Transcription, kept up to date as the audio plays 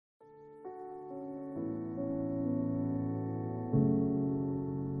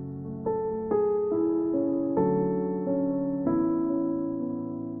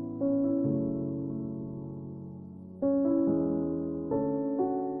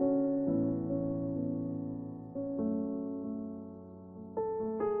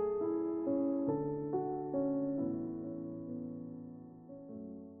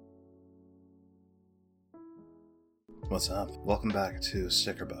What's up? Welcome back to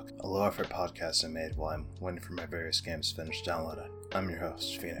Stickerbook, a low-effort podcast I made while I'm waiting for my various games to finish downloading. I'm your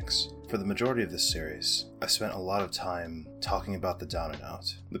host, Phoenix. For the majority of this series, I spent a lot of time talking about the down and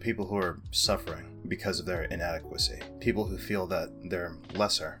out, the people who are suffering because of their inadequacy, people who feel that they're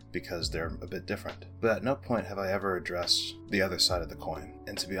lesser because they're a bit different. But at no point have I ever addressed the other side of the coin.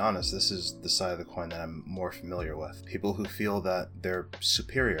 And to be honest, this is the side of the coin that I'm more familiar with. People who feel that they're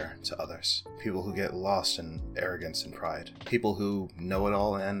superior to others. People who get lost in arrogance and pride. People who know it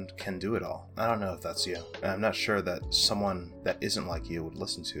all and can do it all. I don't know if that's you. And I'm not sure that someone that isn't like you would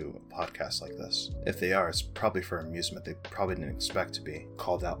listen to a podcast like this. If they are, it's probably for amusement. They probably didn't expect to be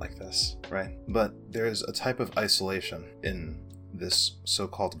called out like this, right? But there's a type of isolation in this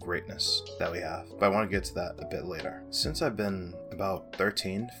so-called greatness that we have. But I want to get to that a bit later. Since I've been about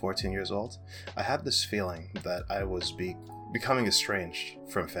 13, 14 years old, I had this feeling that I was becoming estranged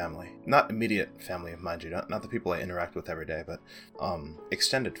from family. Not immediate family, mind you, not the people I interact with every day, but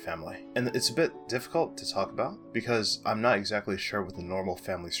extended family. And it's a bit difficult to talk about because I'm not exactly sure what the normal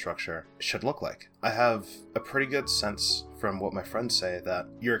family structure should look like. I have a pretty good sense from what my friends say that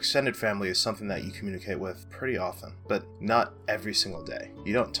your extended family is something that you communicate with pretty often, but not every single day.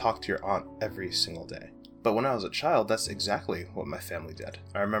 You don't talk to your aunt every single day. But when I was a child, that's exactly what my family did.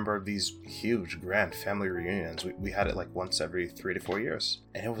 I remember these huge, grand family reunions. We had it like once every 3 to 4 years.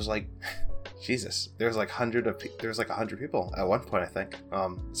 And it was like, Jesus, there's like 100 people at one point, I think.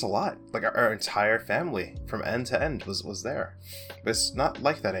 It's a lot. Like our entire family from end to end was there. But it's not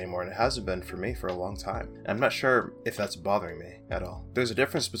like that anymore, and it hasn't been for me for a long time. And I'm not sure if that's bothering me at all. There's a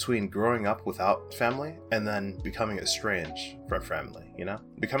difference between growing up without family and then becoming estranged from family, you know?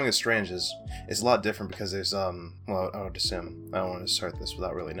 Becoming estranged is a lot different because there's, I would assume, I don't want to start this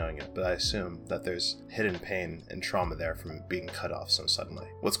without really knowing it, but I assume that there's hidden pain and trauma there from being cut off so suddenly.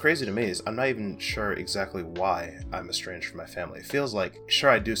 What's crazy to me is I'm not even sure exactly why I'm estranged from my family. It feels like, sure,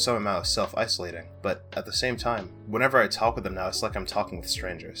 I do some amount of self-isolating, but at the same time, whenever I talk with them now, it's like I'm talking with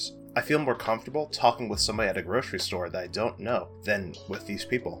strangers. I feel more comfortable talking with somebody at a grocery store that I don't know than with these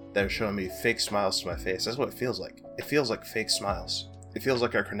people that are showing me fake smiles to my face. That's what it feels like. It feels like fake smiles. It feels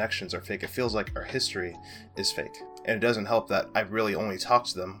like our connections are fake. It feels like our history is fake. And it doesn't help that I really only talk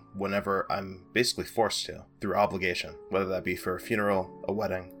to them whenever I'm basically forced to, through obligation, whether that be for a funeral, a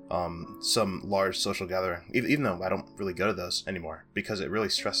wedding, some large social gathering, even though I don't really go to those anymore, because it really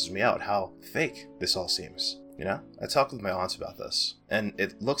stresses me out how fake this all seems. You know, I talked with my aunts about this, and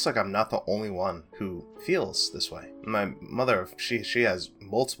it looks like I'm not the only one who feels this way. My mother, she has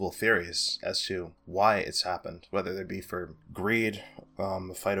multiple theories as to why it's happened, whether it be for greed,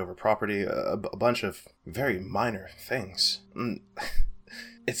 a fight over property, a bunch of very minor things.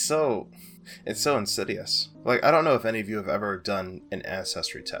 It's so insidious. Like, I don't know if any of you have ever done an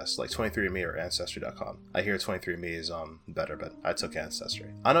ancestry test, like 23andMe or Ancestry.com. I hear 23andMe is better, but I took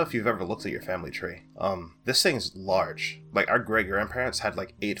Ancestry. I don't know if you've ever looked at your family tree. This thing's large. Like, our great-grandparents had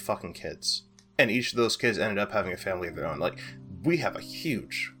like 8 fucking kids. And each of those kids ended up having a family of their own. Like, we have a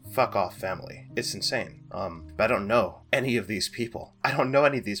huge fuck-off family. It's insane. But I don't know any of these people. I don't know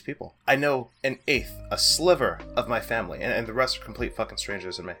any of these people. I know an eighth, a sliver of my family, and the rest are complete fucking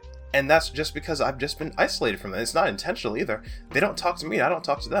strangers to me. And that's just because I've just been isolated from them. It's not intentional either. They don't talk to me. I don't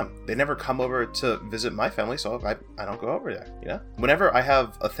talk to them. They never come over to visit my family, so I don't go over there, you know? Whenever I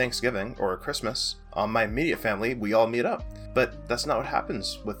have a Thanksgiving or a Christmas, my immediate family, we all meet up. But that's not what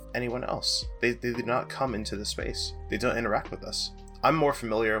happens with anyone else. They do not come into the space. They don't interact with us. I'm more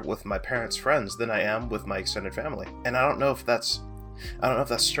familiar with my parents' friends than I am with my extended family. And I don't know if that's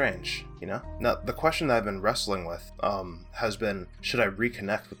strange, you know? Now, the question that I've been wrestling with has been, should I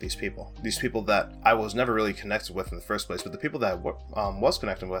reconnect with these people? These people that I was never really connected with in the first place, but the people that I was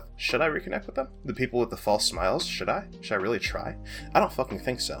connecting with, should I reconnect with them? The people with the false smiles, should I? Should I really try? I don't fucking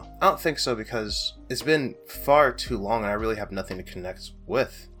think so. I don't think so because it's been far too long and I really have nothing to connect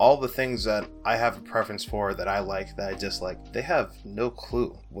with. All the things that I have a preference for, that I like, that I dislike, they have no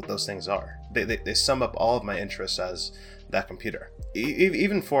clue what those things are. They sum up all of my interests as that computer.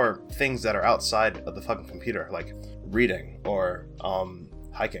 Even for things that are outside of the fucking computer, like reading or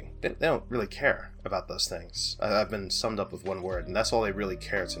hiking. They don't really care about those things. I've been summed up with one word, and that's all they really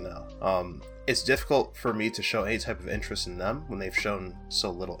care to know. It's difficult for me to show any type of interest in them when they've shown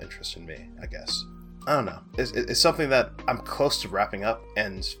so little interest in me, I guess. I don't know. It's something that I'm close to wrapping up,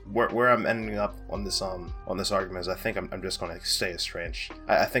 and where I'm ending up on this argument is I think I'm just going to stay estranged.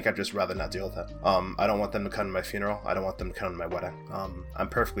 I think I'd just rather not deal with it. I don't want them to come to my funeral. I don't want them to come to my wedding. I'm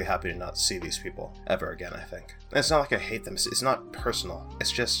perfectly happy to not see these people ever again, I think. And it's not like I hate them. It's not personal.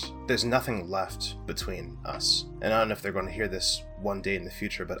 It's just there's nothing left between us. And I don't know if they're going to hear this one day in the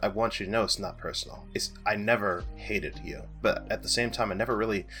future, but I want you to know it's not personal. I never hated you, but at the same time, I never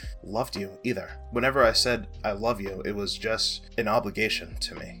really loved you either. Whenever I said I love you, it was just an obligation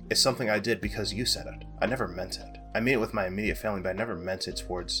to me. It's something I did because you said it. I never meant it. I mean it with my immediate family, but I never meant it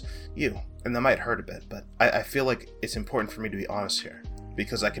towards you. And that might hurt a bit, but I feel like it's important for me to be honest here,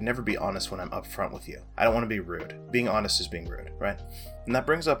 because I can never be honest when I'm upfront with you. I don't want to be rude. Being honest is being rude, right? And that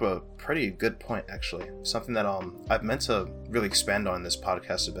brings up a pretty good point, actually. Something that I've meant to really expand on in this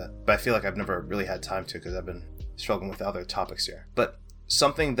podcast a bit, but I feel like I've never really had time to because I've been struggling with other topics here. But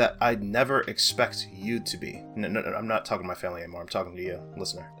something that I'd never expect you to be. No, I'm not talking to my family anymore. I'm talking to you,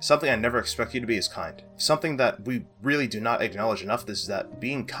 listener. Something I never expect you to be is kind. Something that we really do not acknowledge enough is that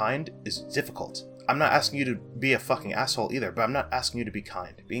being kind is difficult. I'm not asking you to be a fucking asshole either, but I'm not asking you to be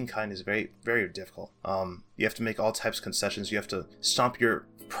kind. Being kind is very, very difficult. You have to make all types of concessions. You have to stomp your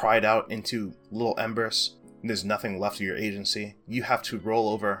pride out into little embers. There's nothing left of your agency. You have to roll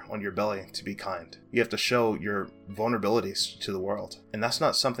over on your belly to be kind. You have to show your vulnerabilities to the world. And that's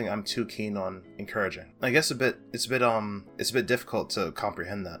not something I'm too keen on encouraging. I guess it's a bit difficult to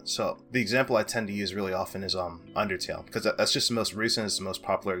comprehend that. So the example I tend to use really often is Undertale, because that's just the most recent, it's the most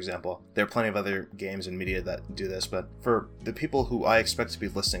popular example. There are plenty of other games and media that do this, but for the people who I expect to be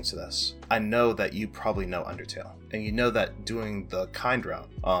listening to this, I know that you probably know Undertale. And you know that doing the kind route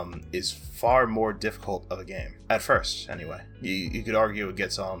is far more difficult of a game. At first, anyway. You could argue it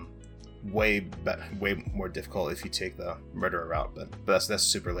gets way more difficult if you take the murderer route, but that's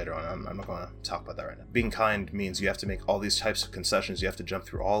super later on. I'm not going to talk about that right now. Being kind means you have to make all these types of concessions. You have to jump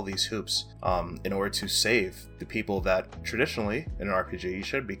through all these hoops in order to save the people that traditionally in an RPG you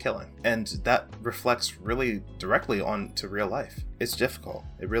should be killing. And that reflects really directly onto real life. It's difficult.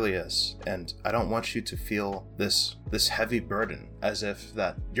 It really is. And I don't want you to feel this heavy burden as if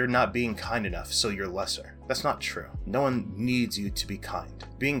that you're not being kind enough, so you're lesser. That's not true. No one needs you to be kind.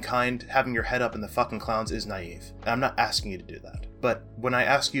 Being kind, having your head up in the fucking clouds is naive. And I'm not asking you to do that. But when I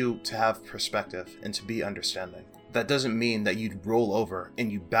ask you to have perspective and to be understanding, that doesn't mean that you'd roll over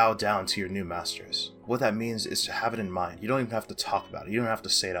and you bow down to your new masters. What that means is to have it in mind. You don't even have to talk about it. You don't have to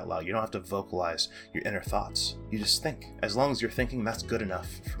say it out loud. You don't have to vocalize your inner thoughts. You just think. As long as you're thinking, that's good enough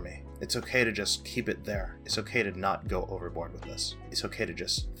for me. It's okay to just keep it there. It's okay to not go overboard with this. It's okay to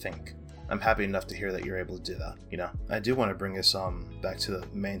just think. I'm happy enough to hear that you're able to do that, you know? I do want to bring this back to the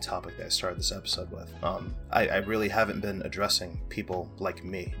main topic that I started this episode with. I really haven't been addressing people like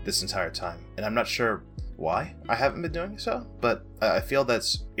me this entire time, and I'm not sure why I haven't been doing so, but I feel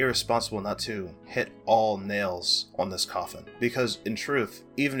that's irresponsible not to hit all nails on this coffin. Because in truth,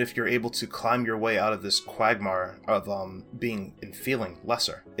 even if you're able to climb your way out of this quagmire of being and feeling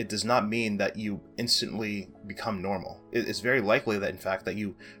lesser, it does not mean that you instantly become normal. It's very likely that in fact that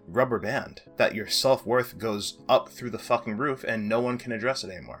you rubber band, that your self-worth goes up through the fucking roof and no one can address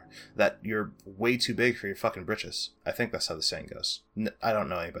it anymore. That you're way too big for your fucking britches. I think that's how the saying goes. I don't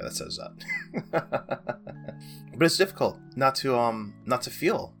know anybody that says that. But it's difficult not to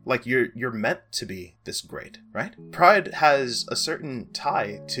feel like you're meant to be this great, right? Pride has a certain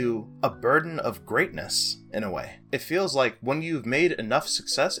tie to a burden of greatness in a way. It feels like when you've made enough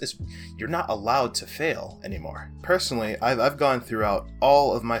success, you're not allowed to fail anymore. Personally, I've gone throughout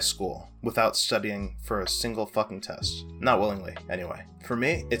all of my school without studying for a single fucking test. Not willingly, anyway. For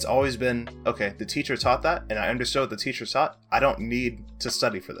me, it's always been, okay, the teacher taught that, and I understood what the teacher taught. I don't need to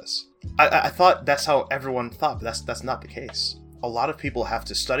study for this. I thought that's how everyone thought, but that's not the case. A lot of people have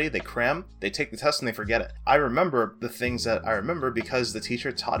to study, they cram, they take the test, and they forget it. I remember the things that I remember because the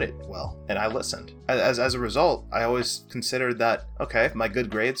teacher taught it well, and I listened. As a result, I always considered that, okay, my good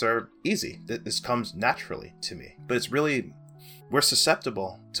grades are easy. This comes naturally to me. But it's really, we're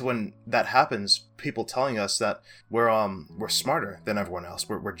susceptible to when that happens, people telling us that we're smarter than everyone else,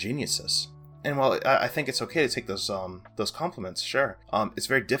 we're geniuses. And while I think it's okay to take those compliments, sure, it's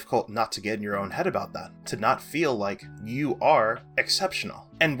very difficult not to get in your own head about that, to not feel like you are exceptional.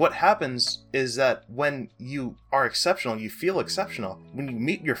 And what happens is that when you are exceptional, you feel exceptional, when you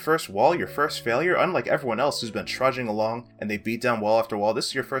meet your first wall, your first failure, unlike everyone else who's been trudging along and they beat down wall after wall, this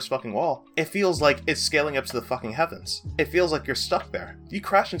is your first fucking wall. It feels like it's scaling up to the fucking heavens. It feels like you're stuck there. You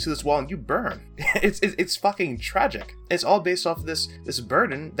crash into this wall and you burn. It's fucking tragic. It's all based off of this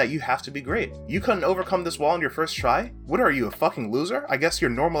burden that you have to be great. You couldn't overcome this wall on your first try? What are you, a fucking loser? I guess you're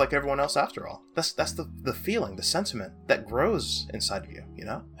normal like everyone else after all. That's the feeling, the sentiment that grows inside of you, you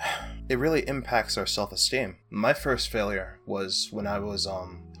know? It really impacts our self-esteem. My first failure was when I was,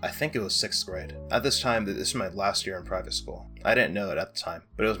 I think it was 6th grade. At this time, this is my last year in private school. I didn't know it at the time,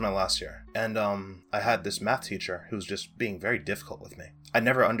 but it was my last year. And I had this math teacher who was just being very difficult with me. I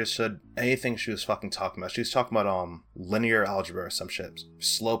never understood anything she was fucking talking about. She was talking about linear algebra or some shit.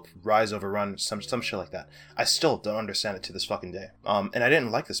 Slope, rise over run, some shit like that. I still don't understand it to this fucking day. And I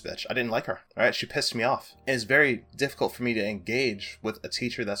didn't like this bitch. I didn't like her. Alright, she pissed me off. It's very difficult for me to engage with a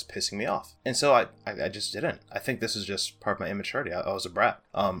teacher that's pissing me off. And so I just didn't. I think this is just part of my immaturity. I was a brat.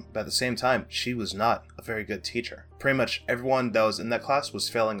 But at the same time, she was not a very good teacher. Pretty much everyone that was in that class was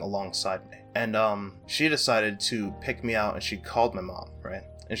failing alongside me. And she decided to pick me out, and she called my mom, right?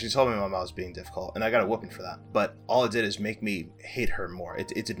 And she told me my mom was being difficult, and I got a whooping for that. But all it did is make me hate her more.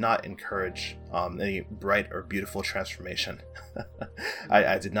 It did not encourage any bright or beautiful transformation.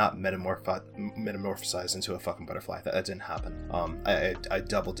 I did not metamorphosize into a fucking butterfly. That didn't happen. I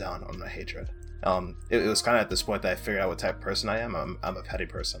doubled down on my hatred. It was kind of at this point that I figured out what type of person I am. I'm a petty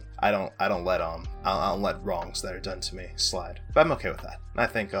person. I don't let wrongs that are done to me slide. But I'm okay with that. I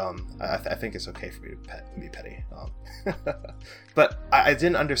think I think it's okay for me to be petty. But I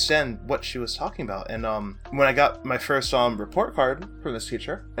didn't understand what she was talking about. And when I got my first report card from this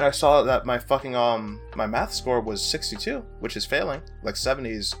teacher, and I saw that my fucking my math score was 62, which is failing, like 70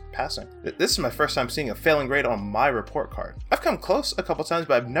 is passing. This is my first time seeing a failing grade on my report card. I've come close a couple times,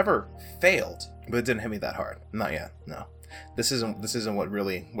 but I've never failed. But it didn't hit me that hard. Not yet. No. This isn't what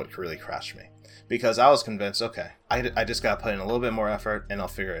really crashed me. Because I was convinced, okay, I just gotta put in a little bit more effort and I'll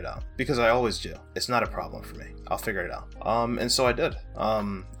figure it out. Because I always do. It's not a problem for me. I'll figure it out. And so I did.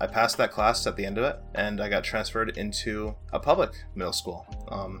 I passed that class at the end of it, and I got transferred into a public middle school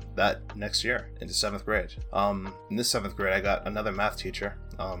that next year, into 7th grade. In this 7th grade, I got another math teacher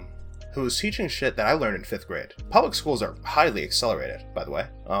who was teaching shit that I learned in 5th grade. Public schools are highly accelerated, by the way.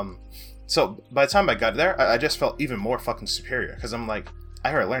 So by the time I got there, I just felt even more fucking superior, because I'm like,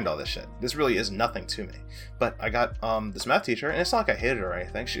 I already learned all this shit. This really is nothing to me. But I got this math teacher, and it's not like I hated her or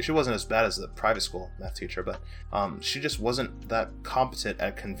anything. She wasn't as bad as the private school math teacher, but she just wasn't that competent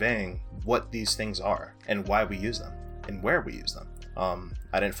at conveying what these things are and why we use them and where we use them.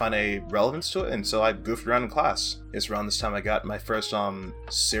 I didn't find a relevance to it, and so I goofed around in class. It's around this time I got my first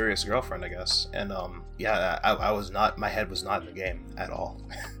serious girlfriend, I guess. And yeah, I was not, my head was not in the game at all.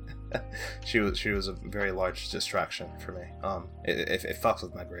 She was a very large distraction for me. It fucks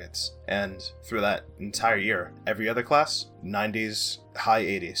with my grades. And through that entire year, every other class, 90s, high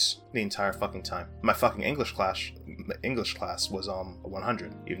 80s, the entire fucking time. My fucking English class was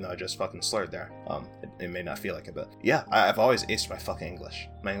 100, even though I just fucking slurred there. It may not feel like it, but yeah, I've always aced my fucking English.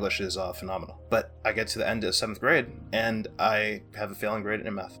 My English is phenomenal. But I get to the end of 7th grade, and I have a failing grade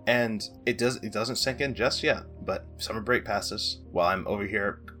in math. And it doesn't sink in just yet, but summer break passes while I'm over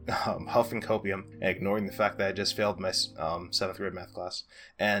here huffing copium and ignoring the fact that I just failed my 7th grade math class,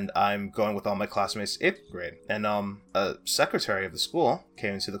 and I'm going with all my classmates 8th grade. And a secretary of the school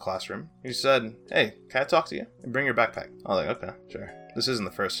came into the classroom. He said, "Hey, can I talk to you? And bring your backpack." I was like, "Okay, sure." This isn't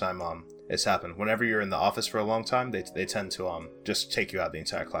the first time it's happened. Whenever you're in the office for a long time, they tend to just take you out of the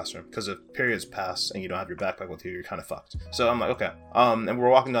entire classroom, because if periods pass and you don't have your backpack with you, you're kind of fucked. So I'm like, okay. And we're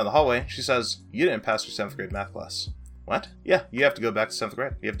walking down the hallway. She says, "You didn't pass your 7th grade math class." What? Yeah, you have to go back to 7th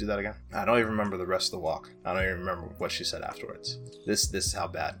grade. You have to do that again. I don't even remember the rest of the walk. I don't even remember what she said afterwards. This is how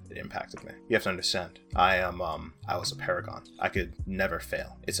bad it impacted me. You have to understand, I was a paragon. I could never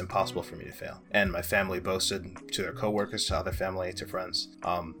fail. It's impossible for me to fail. And my family boasted to their coworkers, to other family, to friends,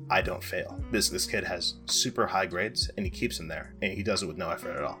 I don't fail. This kid has super high grades, and he keeps them there, and he does it with no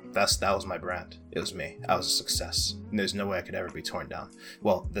effort at all. That was my brand. It was me. I was a success. And there's no way I could ever be torn down.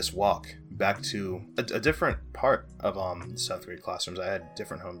 Well, this walk back to a different part of the 7th grade classrooms. I had a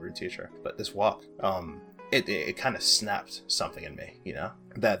different homeroom teacher, but this walk, it kind of snapped something in me, you know?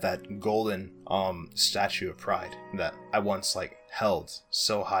 That golden statue of pride that I once held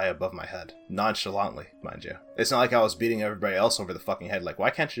so high above my head, nonchalantly, mind you. It's not like I was beating everybody else over the fucking head, like, why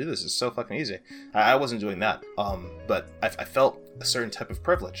can't you do this? It's so fucking easy. I wasn't doing that. But I felt a certain type of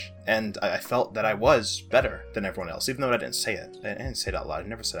privilege, and I felt that I was better than everyone else, even though I didn't say it. I didn't say it out loud. I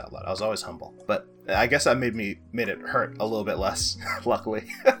never said it out loud. I was always humble. But I guess that made it hurt a little bit less, luckily.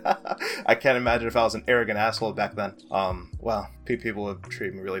 I can't imagine if I was an arrogant asshole back then. Well, people would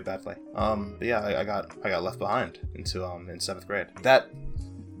treat me really badly. But yeah, I got left behind in 7th grade. That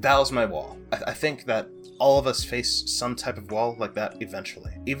was my wall. I think that all of us face some type of wall like that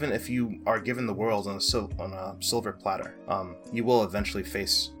eventually. Even if you are given the world on a silver platter, you will eventually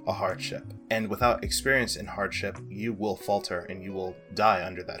face a hardship. And without experience in hardship, you will falter and you will die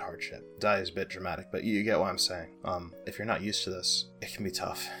under that hardship. Die is a bit dramatic, but you get what I'm saying. If you're not used to this, it can be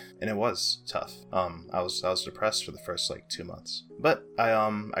tough. And it was tough. I was depressed for the first 2 months. But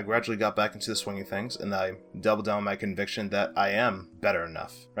I gradually got back into the swing of things, and I doubled down on my conviction that I am better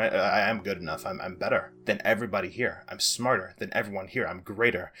enough, right? I am good enough. I'm better than everybody here. I'm smarter than everyone here. I'm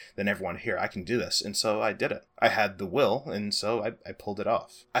greater than everyone here. I can do this. And so I did it. I had the will, and so I pulled it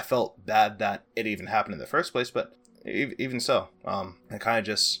off. I felt bad that it even happened in the first place, but even so, I kind of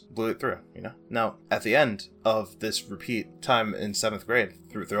just blew it through, you know? Now, at the end of this repeat time in 7th grade,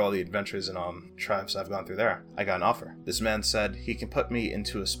 through all the adventures and triumphs I've gone through there, I got an offer. This man said he can put me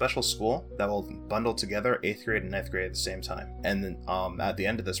into a special school that will bundle together 8th grade and 9th grade at the same time. And then at the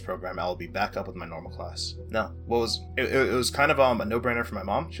end of this program, I will be back up with my normal class. Now, it was kind of a no-brainer for my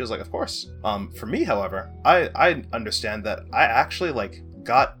mom. She was like, of course. For me, however, I understand that I actually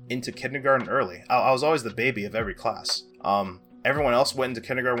got into kindergarten early. I was always the baby of every class. Everyone else went into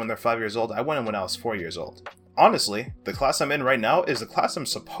kindergarten when they're 5 years old. I went in when I was 4 years old. Honestly, the class I'm in right now is the class I'm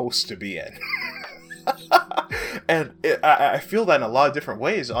supposed to be in. And I feel that in a lot of different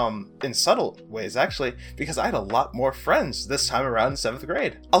ways, in subtle ways actually, because I had a lot more friends this time around in 7th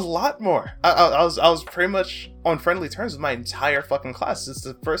grade. A lot more. I was pretty much on friendly terms with my entire fucking class. It's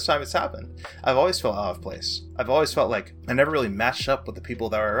the first time it's happened. I've always felt out of place. I've always felt like I never really matched up with the people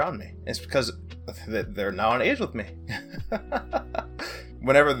that were around me. It's because they're now on age with me.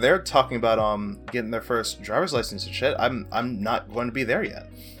 Whenever they're talking about getting their first driver's license and shit, I'm not going to be there yet.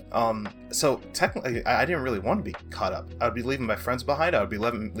 So technically, I didn't really want to be caught up. I would be leaving my friends behind. I would be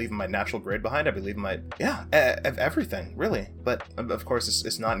leaving my natural grade behind. I'd be leaving everything, really. But of course,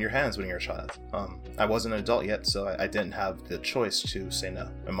 it's not in your hands when you're a child. I wasn't an adult yet, so I didn't have the choice to say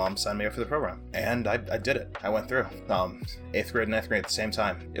no. My mom signed me up for the program, and I did it. I went through 8th grade and 9th grade at the same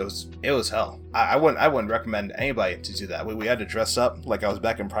time. It was hell. I wouldn't recommend anybody to do that. We had to dress up like I was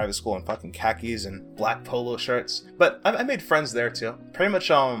back in private school in fucking khakis and black polo shirts. But I made friends there too. Pretty much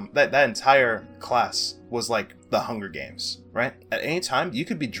that entire class was like the Hunger Games, right? At any time, you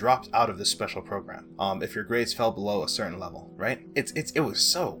could be dropped out of this special program if your grades fell below a certain level, right? It was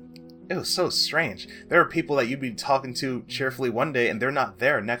so strange. There are people that you'd be talking to cheerfully one day and they're not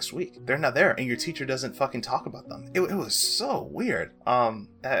there next week. They're not there and your teacher doesn't fucking talk about them. It was so weird.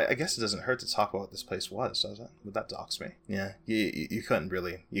 I guess it doesn't hurt to talk about what this place was, does it? Would that dox me? Yeah, you couldn't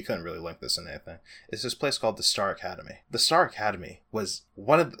really link this in anything. It's this place called the Star Academy. The Star Academy was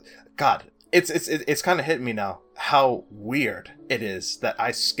one of the... God, it's kind of hitting me now how weird it is that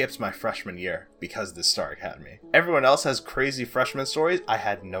I skipped my freshman year because of the Star Academy. Everyone else has crazy freshman stories. I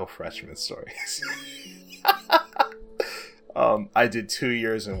had no freshman stories. I did 2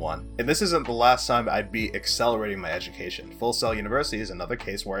 years in one. And this isn't the last time I'd be accelerating my education. Full Sail University is another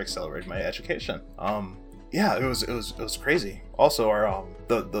case where I accelerated my education. Yeah, it was crazy. Also, our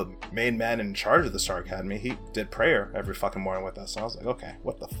the main man in charge of the Star Academy, he did prayer every fucking morning with us. And I was like, okay,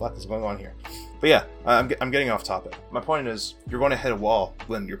 what the fuck is going on here? But yeah, I'm getting off topic. My point is, you're going to hit a wall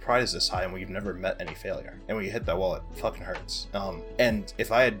when your pride is this high and when you've never met any failure. And when you hit that wall, it fucking hurts. And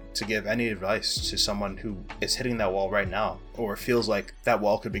if I had to give any advice to someone who is hitting that wall right now, or feels like that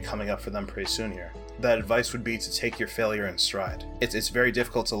wall could be coming up for them pretty soon here, that advice would be to take your failure in stride. It's very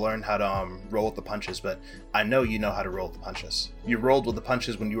difficult to learn how to roll with the punches, but I know you know how to roll with the punches. You rolled with the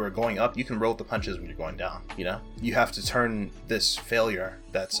punches when you were going up, you can roll with the punches when you're going down, you know? You have to turn this failure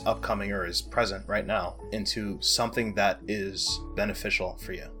that's upcoming or is present right now into something that is beneficial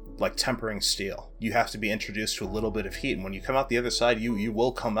for you. Like tempering steel. You have to be introduced to a little bit of heat, and when you come out the other side, you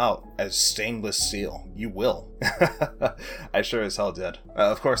will come out as stainless steel. You will. I sure as hell did.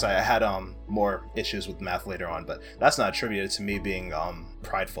 Of course, I had more issues with math later on, but that's not attributed to me being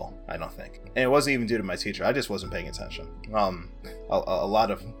prideful, I don't think. And it wasn't even due to my teacher. I just wasn't paying attention. A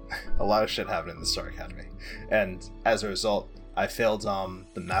lot of shit happened in the Star Academy, and as a result, I failed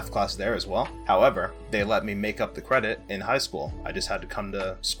the math class there as well. However, they let me make up the credit in high school. I just had to come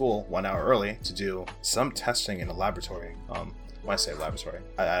to school 1 hour early to do some testing in a laboratory. When I say laboratory,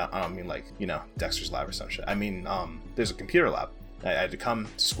 I don't mean like, you know, Dexter's lab or some shit. I mean, there's a computer lab. I had to come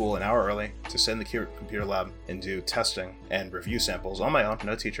to school an hour early to sit in the computer lab and do testing and review samples on my own.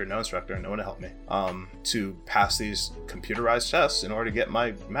 No teacher, no instructor, no one to help me. To pass these computerized tests in order to get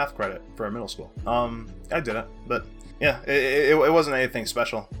my math credit for middle school. I did it, but yeah, it wasn't anything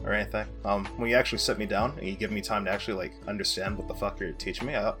special or anything. When you actually sit me down and you give me time to actually like understand what the fuck you're teaching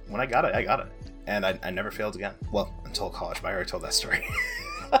me, when I got it, I got it. And I never failed again. Well, until college, but I already told that story.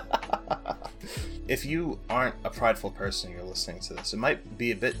 If you aren't a prideful person and you're listening to this, it might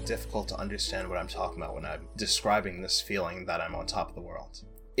be a bit difficult to understand what I'm talking about when I'm describing this feeling that I'm on top of the world.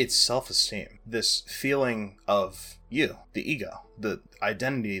 It's self-esteem. This feeling of you, the ego, the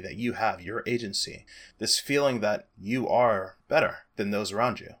identity that you have, your agency, this feeling that you are better than those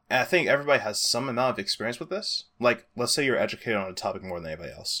around you. And I think everybody has some amount of experience with this. Like, let's say you're educated on a topic more than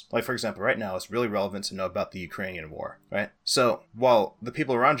anybody else. Like, for example, right now, it's really relevant to know about the Ukrainian war, right? So while the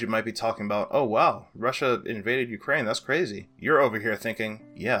people around you might be talking about, oh, wow, Russia invaded Ukraine, that's crazy. You're over here thinking,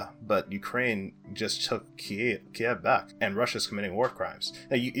 yeah, but Ukraine just took Kiev back, and Russia's committing war crimes.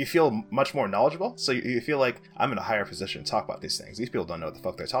 Now, you feel much more knowledgeable, so you feel like I'm in a higher position to talk about these things. These people don't know what the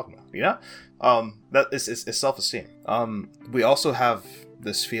fuck they're talking about, you know? That is self-esteem. We also have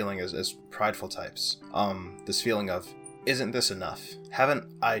this feeling as prideful types. This feeling of, isn't this enough?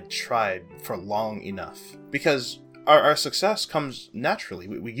 Haven't I tried for long enough? Because our success comes naturally.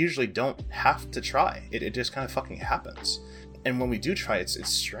 We usually don't have to try. It just kind of fucking happens. And when we do try, it's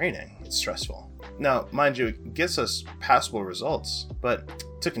straining, it's stressful. Now, mind you, it gets us passable results, but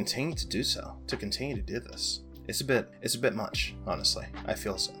to continue to do so, to continue to do this, it's a bit much, honestly. I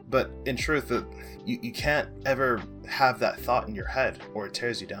feel so. But in truth, you can't ever have that thought in your head or it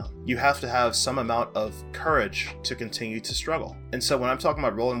tears you down. You have to have some amount of courage to continue to struggle. And so when I'm talking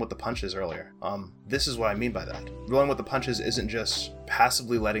about rolling with the punches earlier, this is what I mean by that. Rolling with the punches isn't just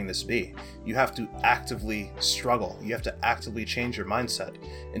passively letting this be. You have to actively struggle. You have to actively change your mindset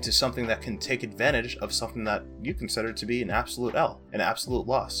into something that can take advantage of something that you consider to be an absolute L, an absolute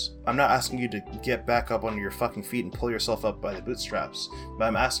loss. I'm not asking you to get back up on your fucking feet and pull yourself up by the bootstraps, but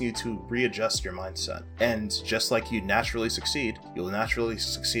I'm asking you to readjust your mindset. And just like you naturally succeed, you'll naturally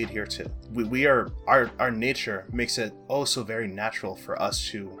succeed here too. Our nature makes it oh so very natural for us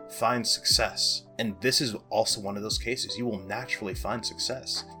to find success. And this is also one of those cases. You will naturally find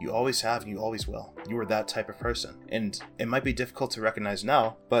success. You always have, and you always will. You are that type of person. And it might be difficult to recognize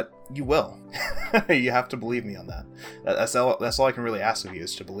now, but you will. You have to believe me on that. That's all I can really ask of you,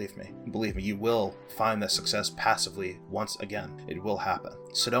 is to believe me. Believe me, you will find that success passively once again. It will happen.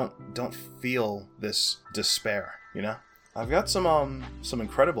 So don't feel this despair, you know? I've got some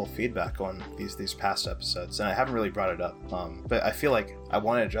incredible feedback on these past episodes, and I haven't really brought it up, but I feel like I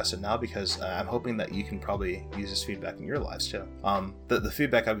want to address it now because I'm hoping that you can probably use this feedback in your lives too. The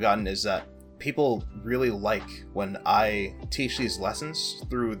feedback I've gotten is that people really like when I teach these lessons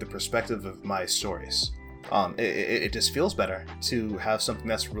through the perspective of my stories. It just feels better to have something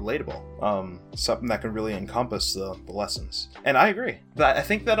that's relatable, something that can really encompass the lessons. And I agree. But I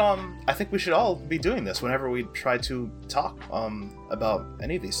think we should all be doing this whenever we try to talk about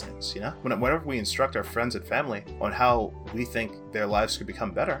any of these things, you know? Whenever we instruct our friends and family on how we think their lives could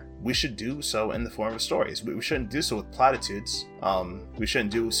become better, we should do so in the form of stories. We shouldn't do so with platitudes. We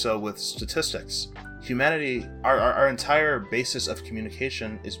shouldn't do so with statistics. Humanity, our entire basis of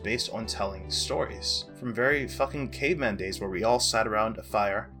communication is based on telling stories. From very fucking caveman days where we all sat around a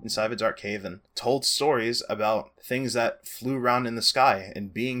fire inside of a dark cave and told stories about things that flew around in the sky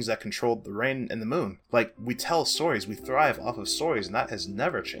and beings that controlled the rain and the moon. Like, we tell stories, we thrive off of stories, and that has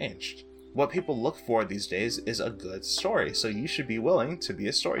never changed. What people look for these days is a good story, so you should be willing to be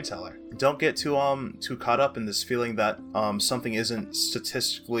a storyteller. Don't get too caught up in this feeling that something isn't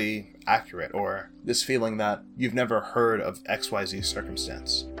statistically accurate, or this feeling that you've never heard of XYZ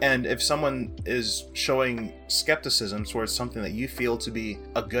circumstance. And if someone is showing skepticism towards something that you feel to be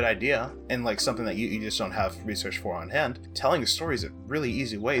a good idea, and like something that you just don't have research for on hand, telling a story is a really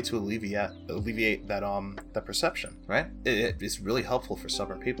easy way to alleviate that perception, right? It's really helpful for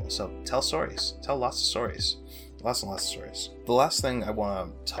stubborn people. So tell stories. Tell lots of stories. Lots and lots of stories. The last thing I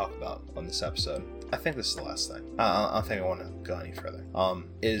want to talk about on this episode, I think this is the last thing. I don't think I want to go any further.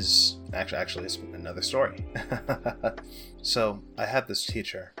 Is actually it's another story. So I had this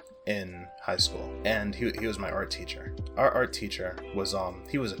teacher in high school, and he was my art teacher. Our art teacher was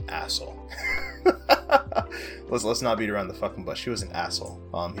he was an asshole. Let's not beat around the fucking bush. He was an asshole.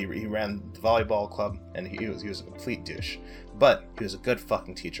 He ran the volleyball club, and he was a complete douche. But he was a good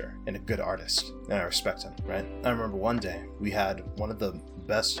fucking teacher and a good artist, and I respect him, right? I remember one day we had one of the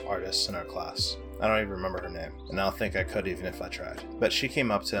best artists in our class. I don't even remember her name, and I don't think I could even if I tried. But she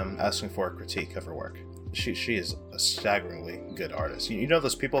came up to him asking for a critique of her work. She is a staggeringly good artist. You know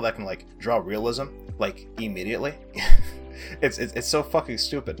those people that can like draw realism like immediately? It's so fucking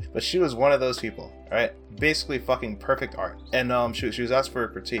stupid. But she was one of those people, right? Basically fucking perfect art. And she was asked for a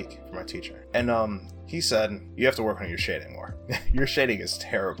critique from our teacher. And he said, you have to work on your shading more. Your shading is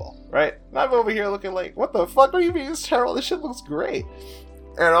terrible, right? And I'm over here looking like, what the fuck? What do you mean it's terrible? This shit looks great.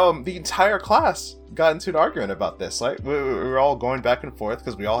 And the entire class got into an argument about this. Like, we were all going back and forth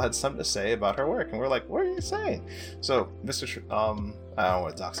because we all had something to say about her work, and we're like, what are you saying? So I don't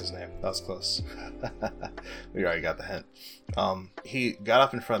want to dox his name. That was close. We already got the hint. He got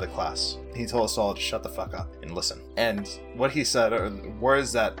up in front of the class. He told us all to shut the fuck up and listen. And what he said are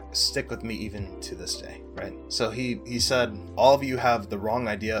words that stick with me even to this day, right? So he said, all of you have the wrong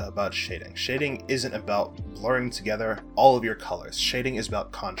idea about shading. Shading isn't about blurring together all of your colors. Shading is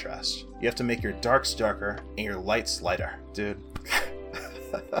about contrast. You have to make your darks darker and your lights lighter. Dude,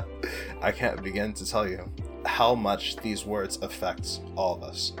 I can't begin to tell you how much these words affect all of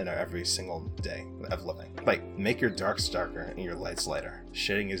us in our every single day of living. Like, make your darks darker and your lights lighter.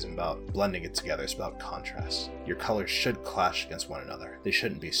 Shading isn't about blending it together, it's about contrast. Your colors should clash against one another. They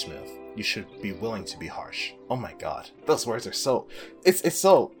shouldn't be smooth. You should be willing to be harsh. Oh my god. Those words are so... It's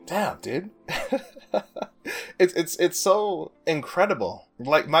so... Damn, dude. It's so incredible.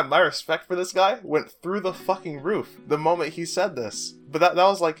 Like, my respect for this guy went through the fucking roof the moment he said this. But that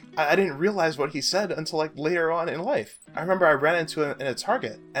was like, I didn't realize what he said until like later on in life. I remember I ran into him in a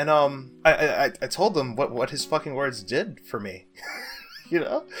Target, and I told him what his fucking words did for me. You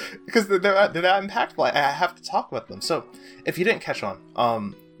know? Because they're that impactful. I have to talk about them. So, if you didn't catch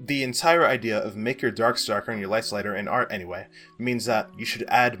on, the entire idea of make your darks darker and your lights lighter in art anyway means that you should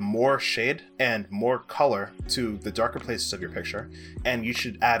add more shade and more color to the darker places of your picture, and you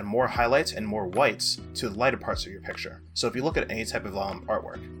should add more highlights and more whites to the lighter parts of your picture. So if you look at any type of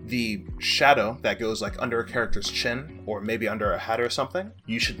artwork, the shadow that goes like under a character's chin or maybe under a hat or something,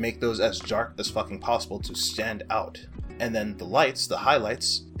 you should make those as dark as fucking possible to stand out. And then the lights, the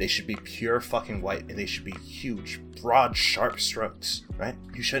highlights, they should be pure fucking white, and they should be huge, broad, sharp strokes, right?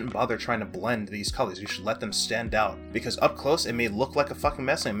 You shouldn't bother trying to blend these colors. You should let them stand out, because up close it may look like a fucking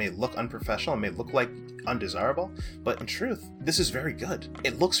mess, and it may look unprofessional, it may look like undesirable, but in truth, this is very good.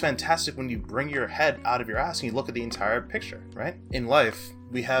 It looks fantastic when you bring your head out of your ass and you look at the entire picture, right? In life,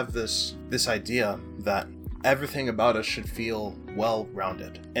 we have this idea that everything about us should feel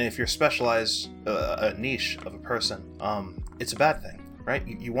well-rounded. And if you're specialized, a niche of a person, it's a bad thing, right?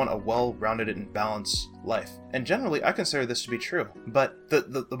 You want a well-rounded and balanced life. And generally, I consider this to be true. But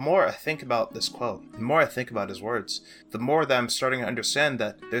the more I think about this quote, the more I think about his words, the more that I'm starting to understand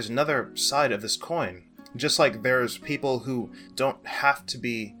that there's another side of this coin. Just like there's people who don't have to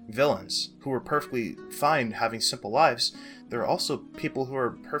be villains, who are perfectly fine having simple lives, there are also people who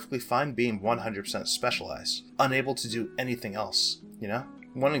are perfectly fine being 100% specialized, unable to do anything else, you know?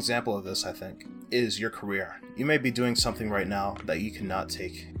 One example of this, I think, is your career. You may be doing something right now that you cannot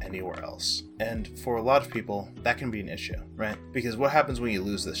take anywhere else. And for a lot of people, that can be an issue, right? Because what happens when you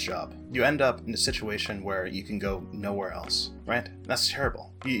lose this job? You end up in a situation where you can go nowhere else, right? That's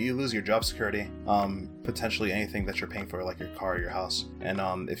terrible. You lose your job security, potentially anything that you're paying for, like your car or your house.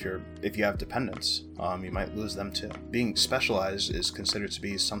 And if you have dependents, you might lose them too. Being specialized is considered to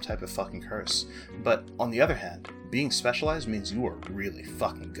be some type of fucking curse. But on the other hand, being specialized means you are really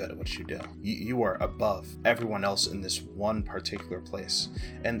fucking good at what you do. You are above everyone else in this one particular place.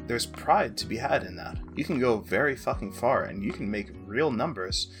 And there's pride to be had in that. You can go very fucking far and you can make real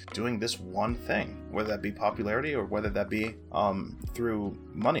numbers doing this one thing, whether that be popularity or whether that be through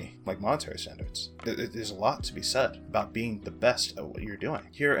money, like monetary standards. There's a lot to be said about being the best at what you're doing.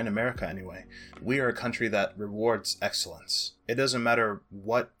 Here in America anyway, we are a country that rewards excellence. It doesn't matter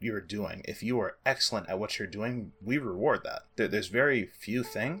what you're doing. If you are excellent at what you're doing, we reward that. There's very few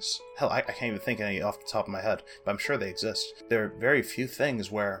things. Hell, I can't even think of any off the top of my head, but I'm sure they exist. There are very few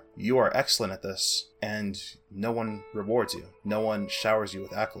things where you are excellent at this and no one rewards you. No one showers you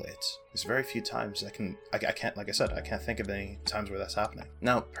with accolades. There's very few times I can't, like I said, I can't think of any times where that's happening.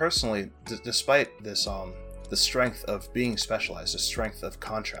 Now, personally, despite this, the strength of being specialized, the strength of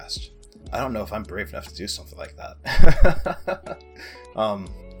contrast, I don't know if I'm brave enough to do something like that.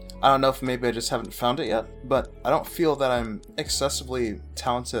 I don't know if maybe I just haven't found it yet, but I don't feel that I'm excessively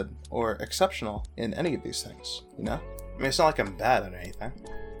talented or exceptional in any of these things, you know? I mean, it's not like I'm bad at anything,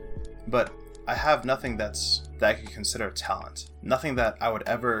 but I have nothing that I could consider talent. Nothing that I would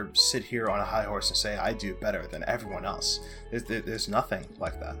ever sit here on a high horse and say I do better than everyone else. There's nothing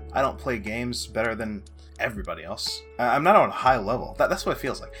like that. I don't play games better than everybody else. I'm not on a high level. That's what it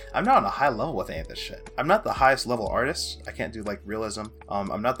feels like. I'm not on a high level with any of this shit. I'm not the highest level artist. I can't do like realism.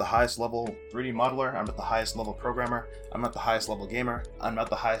 I'm not the highest level 3D modeler. I'm not the highest level programmer. I'm not the highest level gamer. I'm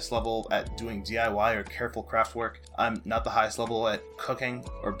not the highest level at doing DIY or careful craft work. I'm not the highest level at cooking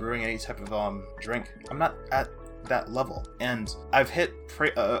or brewing any type of drink. I'm not at that level, and I've hit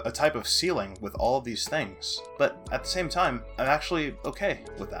a type of ceiling with all of these things, but at the same time I'm actually okay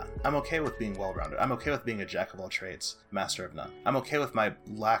with that. I'm okay with being well-rounded. I'm okay with being a jack of all trades, master of none. I'm okay with my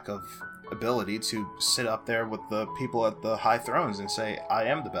lack of ability to sit up there with the people at the high thrones and say, I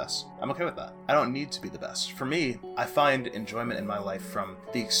am the best. I'm okay with that. I don't need to be the best. For me, I find enjoyment in my life from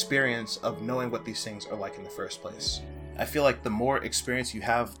the experience of knowing what these things are like in the first place. I feel like the more experience you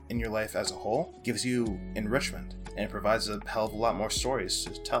have in your life as a whole gives you enrichment, and it provides a hell of a lot more stories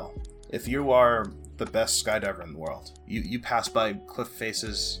to tell. If you are the best skydiver in the world, you pass by cliff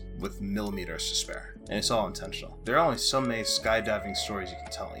faces with millimeters to spare, and it's all intentional. There are only so many skydiving stories you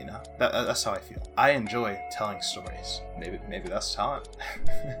can tell, you know? That's how I feel. I enjoy telling stories. Maybe that's talent.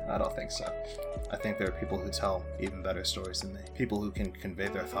 I don't think so. I think there are people who tell even better stories than me. People who can convey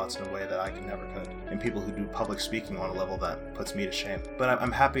their thoughts in a way that I never could. And people who do public speaking on a level that puts me to shame. But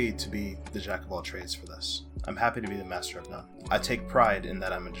I'm happy to be the jack of all trades for this. I'm happy to be the master of none. I take pride in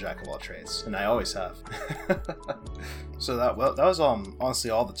that I'm a jack of all trades, and I always have. So that was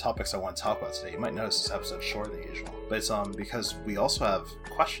honestly all the topics I want to talk about today. You might notice this episode's shorter than usual, but it's because we also have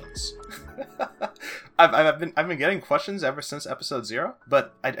questions. I've been getting questions ever since episode 0,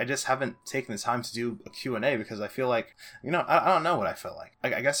 but I just haven't taken the time to do a Q&A because I feel like, I don't know what I feel like.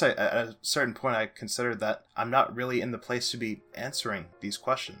 I guess at a certain point I considered that I'm not really in the place to be answering these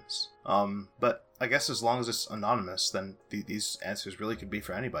questions. But I guess as long as it's anonymous, then these answers really could be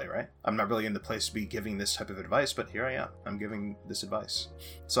for anybody, right? I'm not really in the place to be giving this type of advice, but here I am. I'm giving this advice.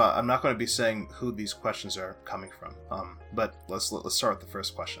 So I'm not going to be saying who these questions are coming from. But let's start with the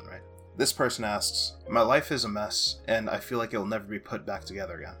first question, right? This person asks, my life is a mess, and I feel like it'll never be put back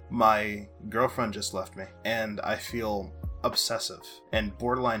together again. My girlfriend just left me, and I feel obsessive and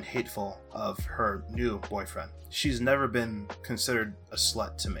borderline hateful of her new boyfriend. She's never been considered a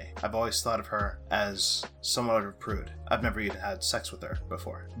slut to me. I've always thought of her as somewhat of a prude. I've never even had sex with her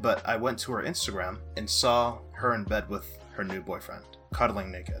before. But I went to her Instagram and saw her in bed with her new boyfriend, cuddling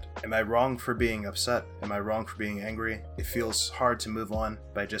naked. Am I wrong for being upset? Am I wrong for being angry? It feels hard to move on,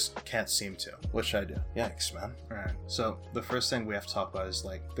 but I just can't seem to. What should I do? Yikes, man. Alright. So the first thing we have to talk about is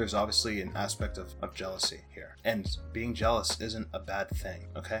there's obviously an aspect of jealousy here. And being jealous isn't a bad thing,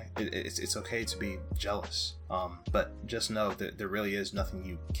 okay? It's okay to be jealous. But just know that there really is nothing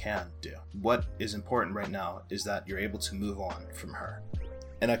you can do. What is important right now is that you're able to move on from her.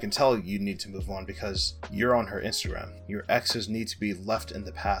 And I can tell you need to move on because you're on her Instagram. Your exes need to be left in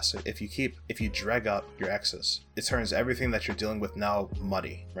the past. If you drag up your exes, it turns everything that you're dealing with now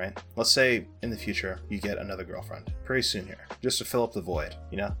muddy, right? Let's say in the future you get another girlfriend pretty soon here, just to fill up the void,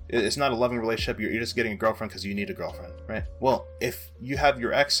 It's not a loving relationship. You're just getting a girlfriend because you need a girlfriend, right? Well, if you have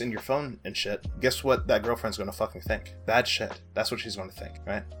your ex in your phone and shit, guess what that girlfriend's gonna fucking think? Bad shit. That's what she's gonna think,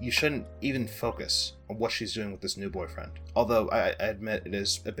 right? You shouldn't even focus on what she's doing with this new boyfriend. Although I admit it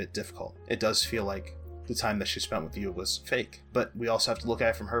is a bit difficult. It does feel like the time that she spent with you was fake. But we also have to look at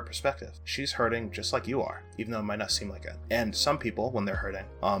it from her perspective. She's hurting just like you are, even though it might not seem like it. And some people, when they're hurting,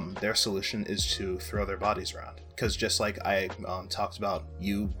 their solution is to throw their bodies around. Because just like I talked about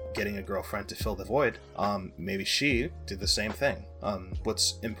you getting a girlfriend to fill the void, maybe she did the same thing.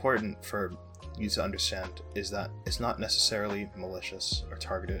 What's important for you to understand is that it's not necessarily malicious or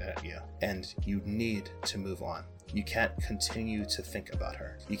targeted at you, and you need to move on. You can't continue to think about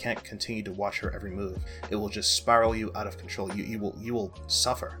her. You can't continue to watch her every move. It will just spiral you out of control. You will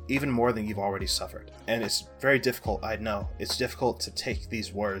suffer even more than you've already suffered. And it's very difficult, I know. It's difficult to take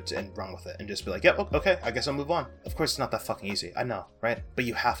these words and run with it and just be like, yep, okay, I guess I'll move on. Of course, it's not that fucking easy. I know, right? But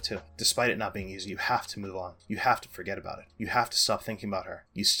you have to. Despite it not being easy, you have to move on. You have to forget about it. You have to stop thinking about her.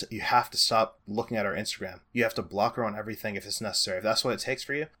 You have to stop looking at her Instagram. You have to block her on everything if it's necessary. If that's what it takes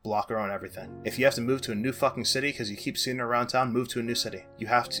for you, block her on everything. If you have to move to a new fucking city because you keep seeing her around town, move to a new city. You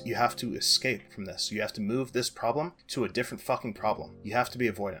have to escape from this. You have to move this problem to a different fucking problem. You have to be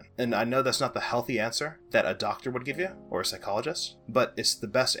avoidant. And I know that's not the healthy answer that a doctor would give you or a psychologist, but it's the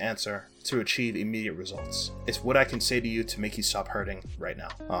best answer to achieve immediate results. It's what I can say to you to make you stop hurting right now.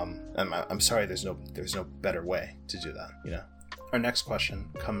 I'm sorry, there's no better way to do that, Our next question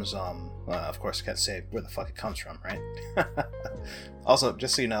comes, of course I can't say where the fuck it comes from, right? Also,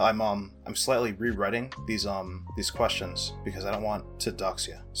 just so you know, I'm slightly rewriting these questions because I don't want to dox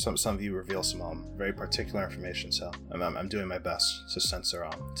you. Some of you reveal some very particular information, so I'm doing my best to censor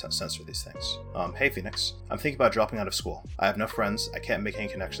these things. Hey Phoenix, I'm thinking about dropping out of school. I have no friends, I can't make any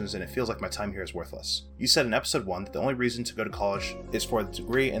connections, and it feels like my time here is worthless. You said in episode 1 that the only reason to go to college is for the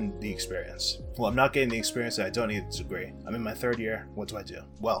degree and the experience. Well, I'm not getting the experience and I don't need the degree. I'm in my third year. What do I do?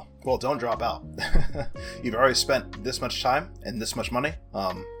 Well, well, don't drop out. You've already spent this much time and this much money.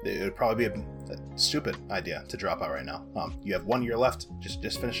 It would probably be a stupid idea to drop out right now. You have 1 year left.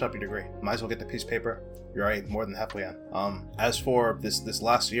 Just finish up your degree. Might as well get the piece of paper. You're already more than halfway in. As for this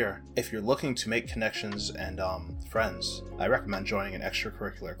last year, if you're looking to make connections and friends, I recommend joining an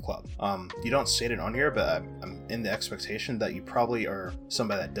extracurricular club. You don't state it on here, but I'm in the expectation that you probably are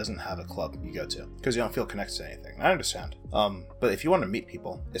somebody that doesn't have a club you go to because you don't feel connected to anything. I understand. But if you want to meet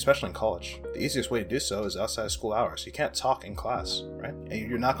people, especially in college, the easiest way to do so is outside of school hours. You can't talk in class, right? And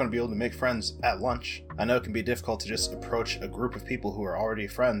you're not going to be able to make friends at lunch. I know it can be difficult to just approach a group of people who are already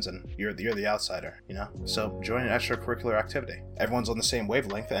friends and you're the outsider, you know? So join an extracurricular activity. Everyone's on the same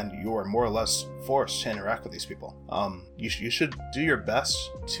wavelength and you are more or less forced to interact with these people. You should do your best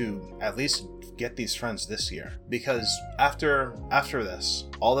to at least get these friends this year, because after this,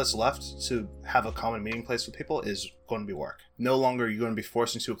 all that's left to have a common meeting place with people is going to be work. No longer are you going to be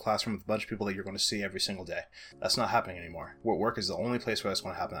forced into a classroom with a bunch of people that you're going to see every single day. That's not happening anymore. Work is the only place where that's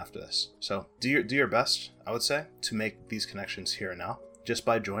going to happen after this. So do your best, I would say, to make these connections here and now, just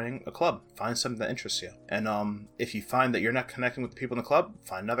by joining a club. Find something that interests you. And if you find that you're not connecting with the people in the club,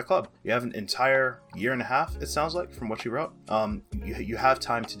 find another club. You have an entire year and a half, it sounds like, from what you wrote. You have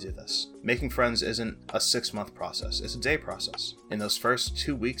time to do this. Making friends isn't a 6-month process. It's a day process. In those first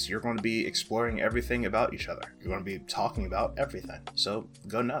 2 weeks, you're going to be exploring everything about each other. You're going to be talking about everything. So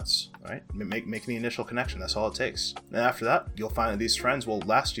go nuts, right? Make the initial connection. That's all it takes. And after that, you'll find that these friends will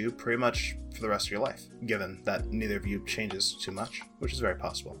last you pretty much for the rest of your life, given that neither of you changes too much, which is very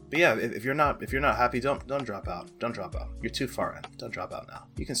possible. But yeah, if you're not happy, don't drop out. Don't drop out. You're too far in. Don't drop out now.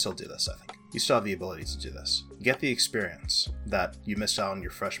 You can still do this, I think. You still have the ability to do this. Get the experience that you missed out on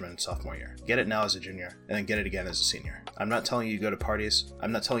your freshman and sophomore year. Get it now as a junior, and then get it again as a senior. I'm not telling you to go to parties.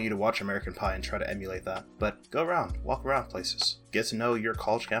 I'm not telling you to watch American Pie and try to emulate that. But go around, walk around places. Get to know your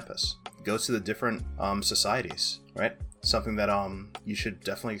college campus. Go to the different societies, right? Something that you should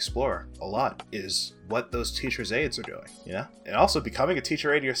definitely explore a lot is what those teachers' aides are doing, you know? And also becoming a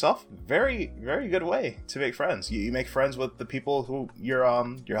teacher aide yourself, very, very good way to make friends. You make friends with the people who you're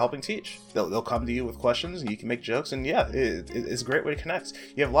helping teach. They'll come to you with questions and you can make jokes, and yeah, it's a great way to connect.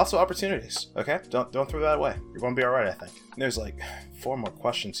 You have lots of opportunities, okay? Don't throw that away. You're going to be all right, I think. There's like 4 more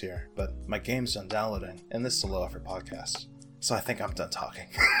questions here, but my game's done downloading, and this is a low effort podcast, so I think I'm done talking.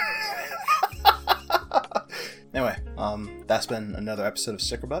 Anyway, that's been another episode of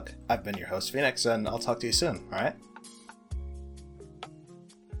Stickerbuck. I've been your host, Phoenix, and I'll talk to you soon, alright?